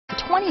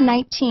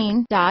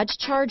2019 Dodge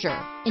Charger.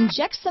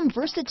 Inject some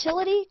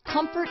versatility,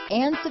 comfort,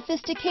 and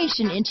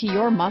sophistication into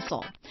your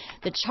muscle.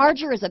 The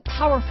Charger is a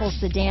powerful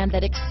sedan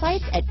that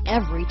excites at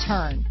every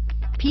turn.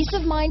 Peace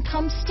of mind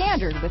comes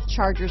standard with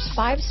Charger's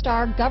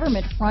 5-star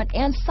government front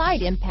and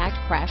side impact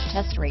crash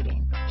test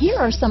rating. Here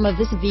are some of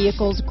this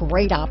vehicle's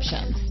great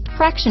options: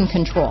 traction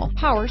control,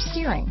 power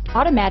steering,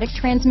 automatic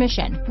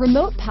transmission,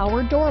 remote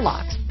power door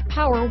locks,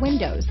 power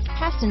windows,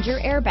 passenger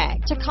airbag,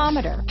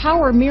 tachometer,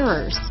 power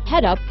mirrors,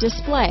 head-up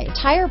display,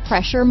 tire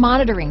pressure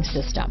monitoring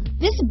system.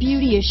 This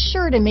beauty is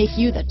sure to make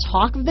you the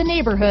talk of the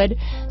neighborhood,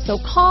 so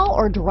call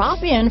or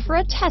drop in for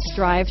a test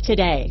drive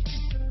today.